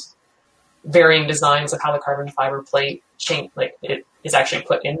imagine there's varying designs of how the carbon fiber plate it is actually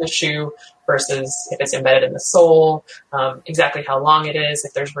put in the shoe versus if it's embedded in the sole, exactly how long it is,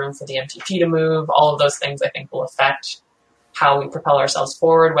 if there's room for the MTP to move. All of those things I think will affect how we propel ourselves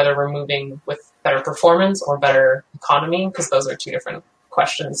forward, whether we're moving with better performance or better economy, because those are two different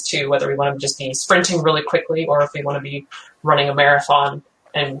questions too, whether we want to just be sprinting really quickly or if we want to be running a marathon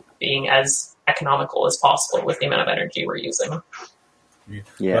and being as economical as possible with the amount of energy we're using.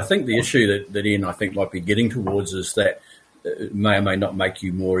 Yeah. I think the issue that Ian, I think, might be getting towards is that it may or may not make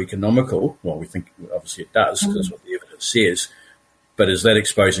you more economical. Well, we think obviously it does, because that's what the evidence says. But is that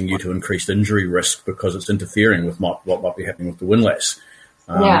exposing you to increased injury risk because it's interfering with what might be happening with the windlass?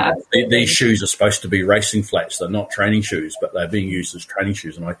 These shoes are supposed to be racing flats. They're not training shoes, but they're being used as training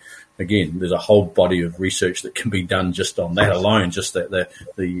shoes. And again, there's a whole body of research that can be done just on that alone, just that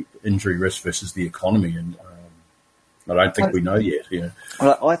the injury risk versus the economy. And I don't think we know yet. Yeah.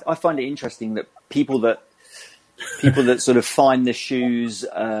 Well, I find it interesting that people that people that sort of find the shoes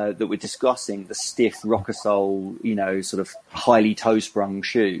that we're discussing, the stiff Rockasole, sort of highly toe-sprung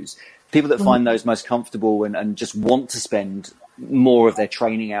shoes, people that find those most comfortable and just want to spend more of their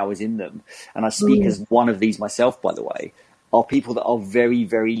training hours in them, and I speak as one of these myself, by the way, are people that are very,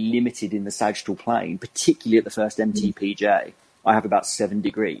 very limited in the sagittal plane, particularly at the first MTPJ. I have about 7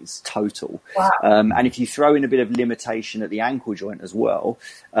 degrees total. Wow. And if you throw in a bit of limitation at the ankle joint as well,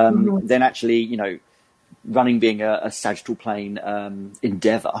 then actually, running being a sagittal plane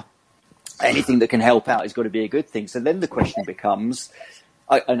endeavor, anything that can help out has got to be a good thing. So then the question becomes,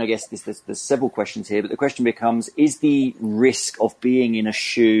 and I guess there's several questions here, but the question becomes, is the risk of being in a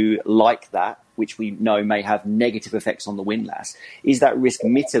shoe like that, which we know may have negative effects on the windlass, is that risk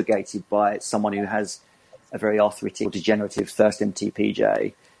mitigated by someone who has a very arthritic or degenerative first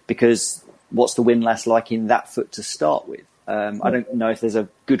MTPJ? Because what's the windlass like in that foot to start with? I don't know if there's a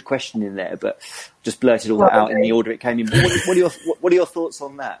good question in there, but just blurted all that out in the order it came in. What are your thoughts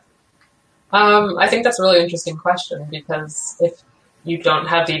on that? I think that's a really interesting question, because if you don't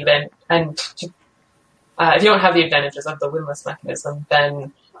have the if you don't have the advantages of the windlass mechanism,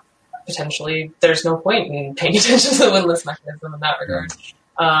 then potentially there's no point in paying attention to the windlass mechanism in that regard.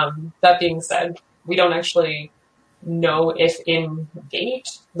 That being said, we don't actually know if in gait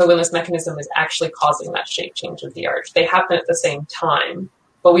the windlass mechanism is actually causing that shape change of the arch. They happen at the same time,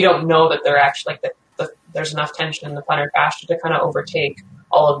 but we don't know that they're actually there's enough tension in the plantar fascia to kind of overtake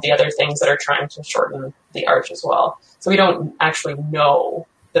all of the other things that are trying to shorten the arch as well. So we don't actually know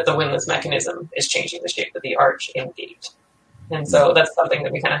that the windlass mechanism is changing the shape of the arch in gait. And so that's something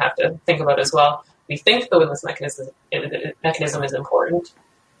that we kind of have to think about as well. We think the windlass mechanism is important,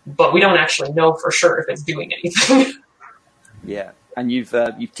 but we don't actually know for sure if it's doing anything. Yeah, and you've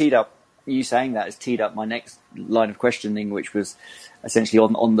teed up, you saying that has teed up my next line of questioning, which was essentially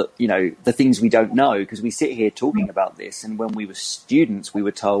on the the things we don't know, because we sit here talking about this, and when we were students, we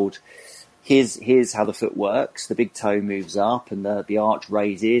were told, here's how the foot works. The big toe moves up, and the arch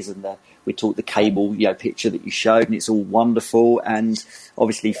raises, and we taught the cable picture that you showed, and it's all wonderful. And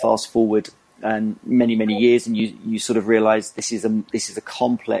obviously, fast forward and many years, and you sort of realize this is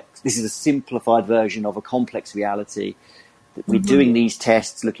a simplified version of a complex reality. We're doing these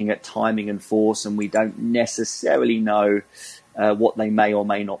tests looking at timing and force, and we don't necessarily know what they may or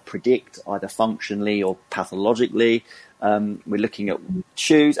may not predict, either functionally or pathologically. We're looking at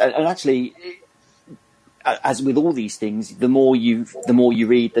shoes, and actually, as with all these things, the more you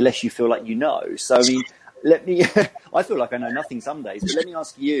read, the less you feel like you know. So I mean, I feel like I know nothing some days, but let me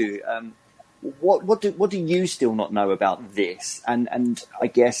ask you, what do you still not know about this? And I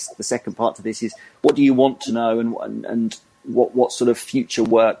guess the second part to this is, what do you want to know, and what sort of future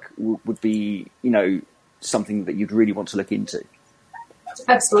work would be, something that you'd really want to look into?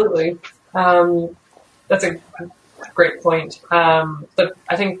 Absolutely. That's a great point. But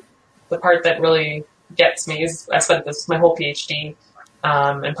I think the part that really gets me is I spent my whole PhD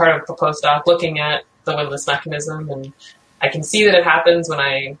and part of the postdoc looking at the windlass mechanism, and I can see that it happens when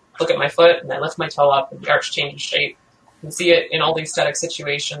I look at my foot and I lift my toe up and the arch changes shape. I can see it in all these static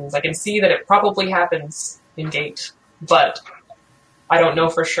situations. I can see that it probably happens in gait, but I don't know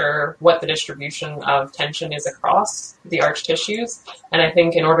for sure what the distribution of tension is across the arch tissues. And I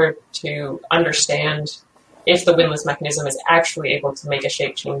think in order to understand if the windlass mechanism is actually able to make a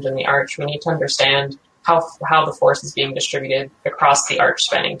shape change in the arch, we need to understand how the force is being distributed across the arch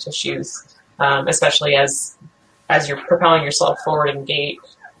spanning tissues, especially as you're propelling yourself forward in gait.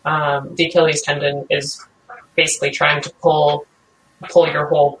 The Achilles tendon is basically trying to pull your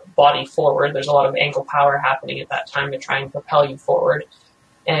whole body forward. There's a lot of ankle power happening at that time to try and propel you forward.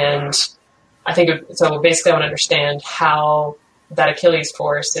 And I think, so basically I want to understand how that Achilles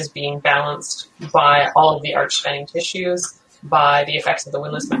force is being balanced by all of the arch spanning tissues, by the effects of the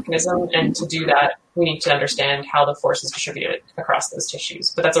windlass mechanism. And to do that, we need to understand how the force is distributed across those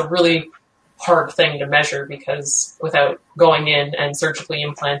tissues. But that's a really hard thing to measure, because without going in and surgically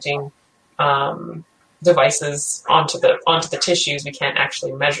implanting devices onto the tissues, we can't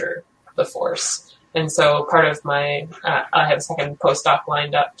actually measure the force. And so part of I have a second postdoc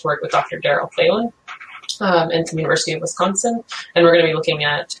lined up to work with Dr. Daryl Phelan and the University of Wisconsin, and we're going to be looking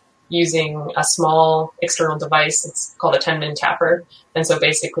at using a small external device. It's called a tendon tapper, and so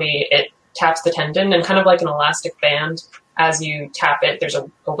basically it taps the tendon, and kind of like an elastic band, as you tap it, there's a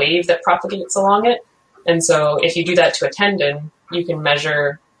wave that propagates along it. And so if you do that to a tendon, you can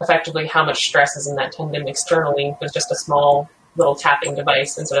measure effectively how much stress is in that tendon externally with just a small little tapping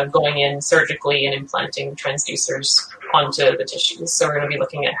device, instead of going in surgically and implanting transducers onto the tissues. So we're going to be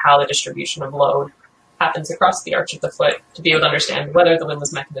looking at how the distribution of load happens across the arch of the foot to be able to understand whether the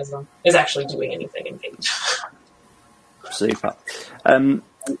windlass mechanism is actually doing anything in gait. Super.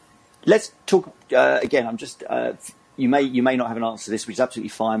 Let's talk again. I'm just you may not have an answer to this, which is absolutely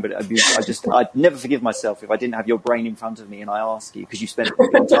fine. But I'd never forgive myself if I didn't have your brain in front of me and I ask you, because you spent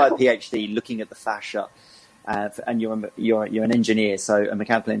your entire PhD looking at the fascia, and you're an engineer, so a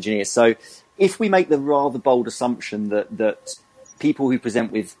mechanical engineer. So if we make the rather bold assumption that people who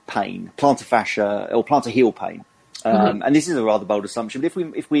present with pain, plantar fascia or plantar heel pain. And this is a rather bold assumption, but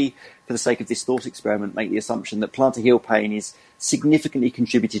if we, for the sake of this thought experiment, make the assumption that plantar heel pain is significantly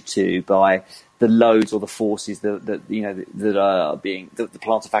contributed to by the loads or the forces that the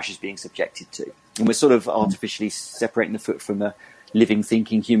plantar fascia is being subjected to, and we're sort of artificially separating the foot from a living,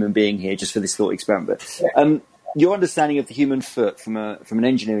 thinking human being here, just for this thought experiment. But your understanding of the human foot from an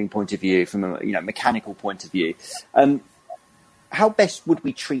engineering point of view, from a mechanical point of view, how best would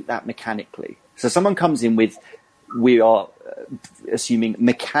we treat that mechanically? So someone comes in with, we are assuming,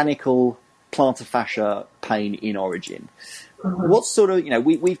 mechanical plantar fascia pain in origin. What sort of,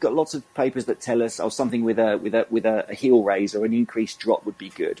 we've got lots of papers that tell us, something with a heel raise or an increased drop would be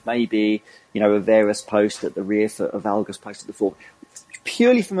good. Maybe, a varus post at the rear foot, a valgus post at the fore.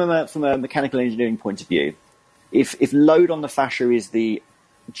 Purely from a mechanical engineering point of view, if load on the fascia is the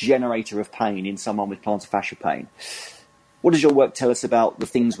generator of pain in someone with plantar fascia pain, what does your work tell us about the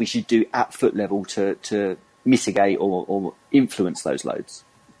things we should do at foot level to mitigate or influence those loads?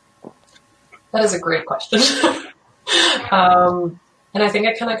 That is a great question. And I think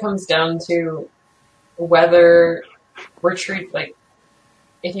it kind of comes down to whether we're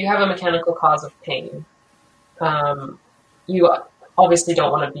if you have a mechanical cause of pain, you obviously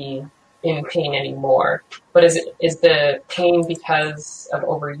don't want to be in pain anymore. But is the pain because of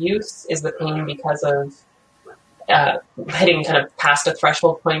overuse? Is the pain because of hitting kind of past a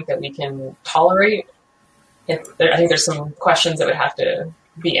threshold point that we can tolerate? I think there's some questions that would have to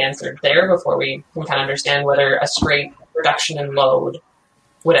be answered there before we can kind of understand whether a straight reduction in load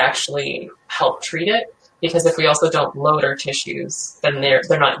would actually help treat it. Because if we also don't load our tissues, then they're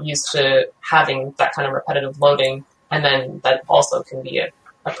not used to having that kind of repetitive loading, and then that also can be a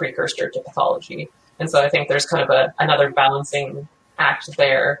precursor to pathology. And so I think there's kind of another balancing act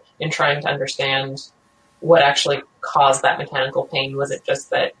there in trying to understand what actually caused that mechanical pain. Was it just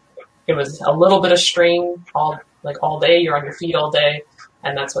that it was a little bit of strain all day, you're on your feet all day,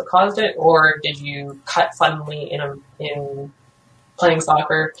 and that's what caused it? Or did you cut suddenly in playing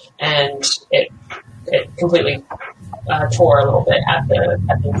soccer and it completely tore a little bit at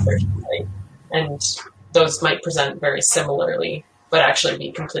the insertion site? And those might present very similarly, but actually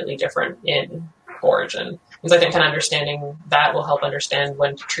be completely different in origin. Because I think kind of understanding that will help understand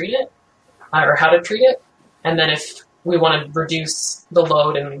when to treat it or how to treat it. And then if we want to reduce the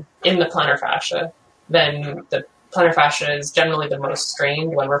load in the plantar fascia, then the plantar fascia is generally the most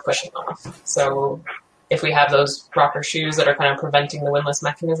strained when we're pushing off. So if we have those rocker shoes that are kind of preventing the windlass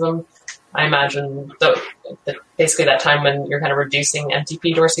mechanism, I imagine basically that time when you're kind of reducing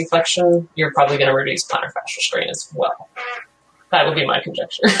MTP dorsiflexion, you're probably going to reduce plantar fascia strain as well. That would be my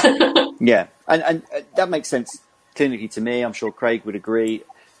conjecture. Yeah, and that makes sense clinically to me. I'm sure Craig would agree.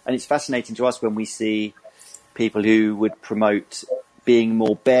 And it's fascinating to us when we see people who would promote being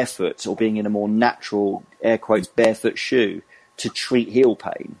more barefoot or being in a more natural, air quotes, barefoot shoe to treat heel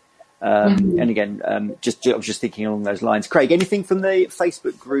pain. And again, I was just thinking along those lines. Craig, anything from the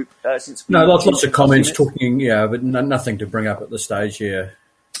Facebook group since? Lots of comments talking, but nothing to bring up at this stage here.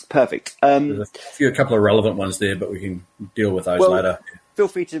 Perfect. There's a couple of relevant ones there, but we can deal with those later. Feel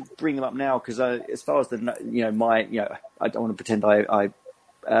free to bring them up now, because as far as I don't want to pretend I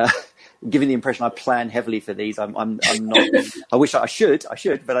giving the impression I plan heavily for these. I'm not. I wish I should,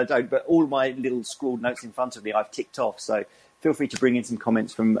 but I don't. But all my little scrawled notes in front of me, I've ticked off. So feel free to bring in some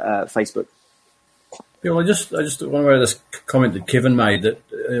comments from Facebook. Yeah, well, I just want to make this comment that Kevin made, that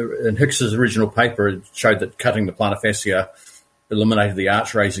in Hicks's original paper, it showed that cutting the plantar fascia eliminated the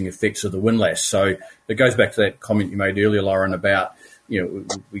arch raising effects of the windlass. So it goes back to that comment you made earlier, Lauren, about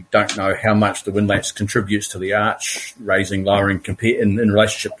we don't know how much the windlass contributes to the arch raising, lowering, in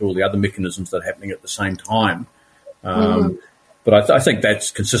relationship to all the other mechanisms that are happening at the same time. But I think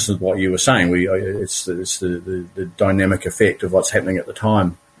that's consistent with what you were saying. It's the dynamic effect of what's happening at the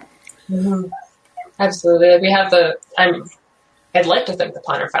time. Mm-hmm. Absolutely. We have I'd like to think the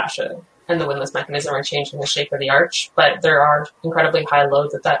plantar fascia and the windlass mechanism are changing the shape of the arch, but there are incredibly high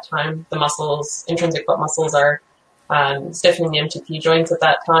loads at that time. The muscles, intrinsic foot muscles, are stiffening the MTP joints at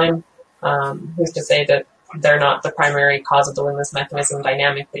that time. Who's to say that they're not the primary cause of the windlass mechanism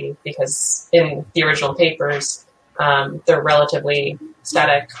dynamically? Because in the original papers, they're relatively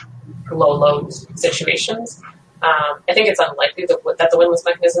static, low load situations. I think it's unlikely that the windlass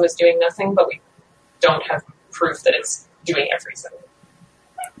mechanism is doing nothing, but we don't have proof that it's doing everything.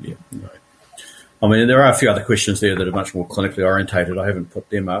 Yeah, no. I mean, there are a few other questions there that are much more clinically orientated. I haven't put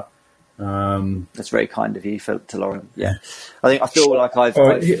them up. That's very kind of you, to Lauren. Yeah, I feel like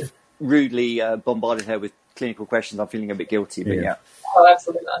I've rudely bombarded her with clinical questions. I'm feeling a bit guilty, but yeah. Oh,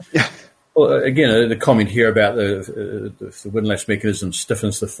 absolutely not. Well, again, the comment here about the windlass mechanism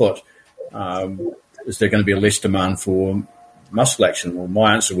stiffens the foot. Is there going to be a less demand for muscle action? Well,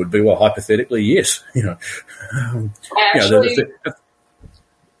 my answer would be, well, hypothetically, yes.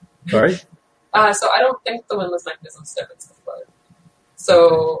 Sorry? So I don't think the windlass mechanism stiffens the foot.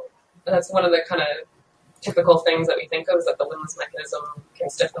 So that's one of the kind of typical things that we think of, is that the windlass mechanism can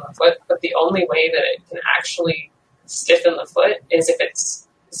stiffen the foot. But the only way that it can actually stiffen the foot is if it's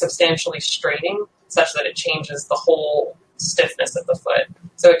substantially straining, such that it changes the whole stiffness of the foot.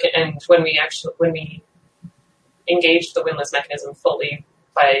 So it can, and when we engaged the windlass mechanism fully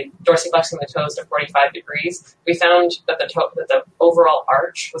by dorsiflexing the toes to 45 degrees, we found that the overall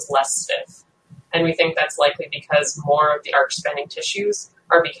arch was less stiff. And we think that's likely because more of the arch spanning tissues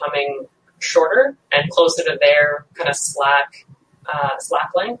are becoming shorter and closer to their kind of slack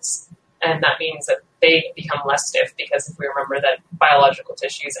lengths. And that means that they become less stiff, because if we remember that biological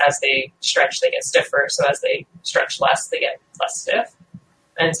tissues, as they stretch, they get stiffer. So as they stretch less, they get less stiff.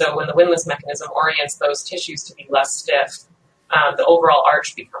 And so when the windlass mechanism orients those tissues to be less stiff, the overall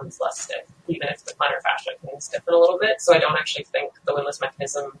arch becomes less stiff, even if the plantar fascia can stiffen a little bit. So I don't actually think the windlass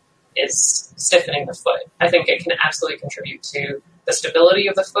mechanism is stiffening the foot. I think it can absolutely contribute to the stability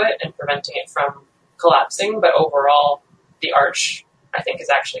of the foot and preventing it from collapsing, but overall, the arch, I think, is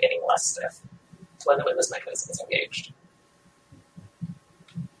actually getting less stiff when the windlass mechanism is engaged.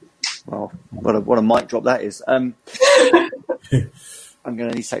 Well, what a mic drop that is. I'm going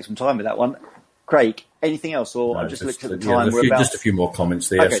to need to take some time with that one. Craig, anything else? Or I've just looked at the time. Just a few more comments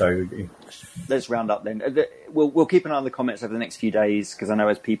there. Okay. So let's round up then. We'll keep an eye on the comments over the next few days, because I know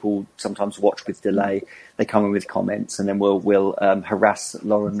as people sometimes watch with delay, they come in with comments, and then we'll harass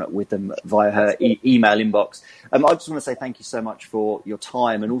Lauren with them via her email inbox. I just want to say thank you so much for your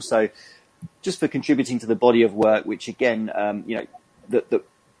time, and also just for contributing to the body of work, which again, that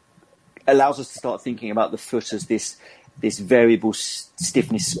allows us to start thinking about the foot as this variable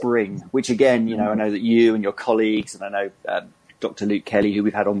stiffness spring, which again, I know that you and your colleagues, and I know Dr. Luke Kelly, who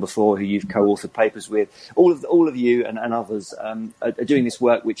we've had on before, who you've co-authored papers with, all of you and others are doing this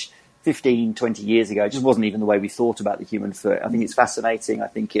work, which 15, 20 years ago just wasn't even the way we thought about the human foot. I think it's fascinating. I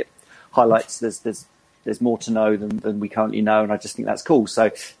think it highlights there's more to know than we currently know, and I just think that's cool.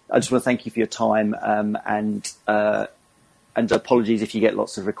 So I just want to thank you for your time, and apologies if you get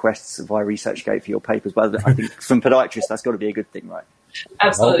lots of requests via ResearchGate for your papers, but I think from podiatrists, that's got to be a good thing, right?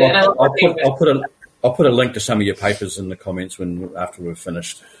 Absolutely. I'll put a link to some of your papers in the comments after we've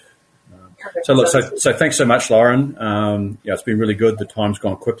finished. So thanks so much, Lauren. It's been really good. The time's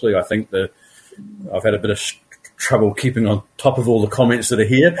gone quickly. I think I've had a bit of trouble keeping on top of all the comments that are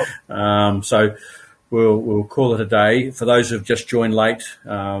here. So we'll call it a day. For those who've just joined late,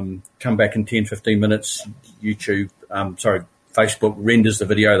 come back in 10, 15 minutes. Facebook renders the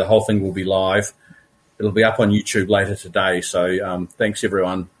video. The whole thing will be live. It'll be up on YouTube later today. So thanks,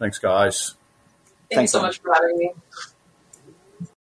 everyone. Thanks, guys. Thanks so much for having me.